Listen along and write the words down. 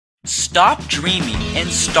Stop dreaming and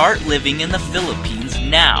start living in the Philippines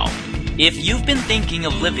now. If you've been thinking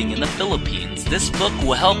of living in the Philippines, this book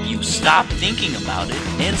will help you stop thinking about it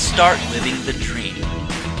and start living the dream.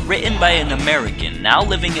 Written by an American now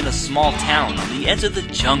living in a small town on the edge of the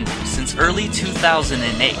jungle since early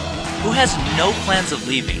 2008, who has no plans of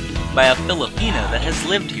leaving, by a Filipina that has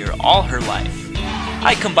lived here all her life.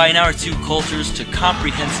 I combine our two cultures to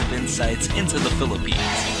comprehensive insights into the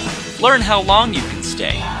Philippines. Learn how long you can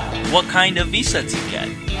stay, what kind of visa to get,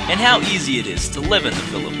 and how easy it is to live in the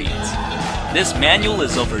Philippines. This manual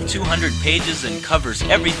is over 200 pages and covers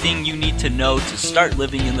everything you need to know to start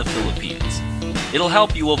living in the Philippines. It'll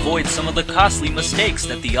help you avoid some of the costly mistakes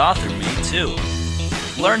that the author made too.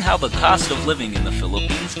 Learn how the cost of living in the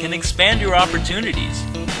Philippines can expand your opportunities.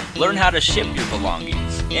 Learn how to ship your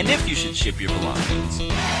belongings, and if you should ship your belongings.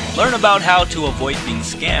 Learn about how to avoid being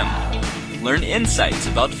scammed. Learn insights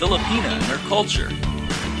about Filipina and her culture.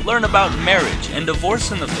 Learn about marriage and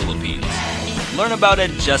divorce in the Philippines. Learn about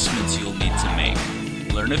adjustments you'll need to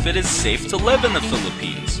make. Learn if it is safe to live in the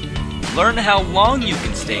Philippines. Learn how long you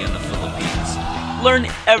can stay in the Philippines. Learn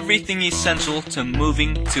everything essential to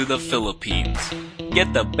moving to the Philippines.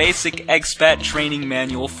 Get the basic expat training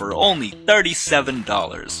manual for only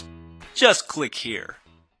 $37. Just click here.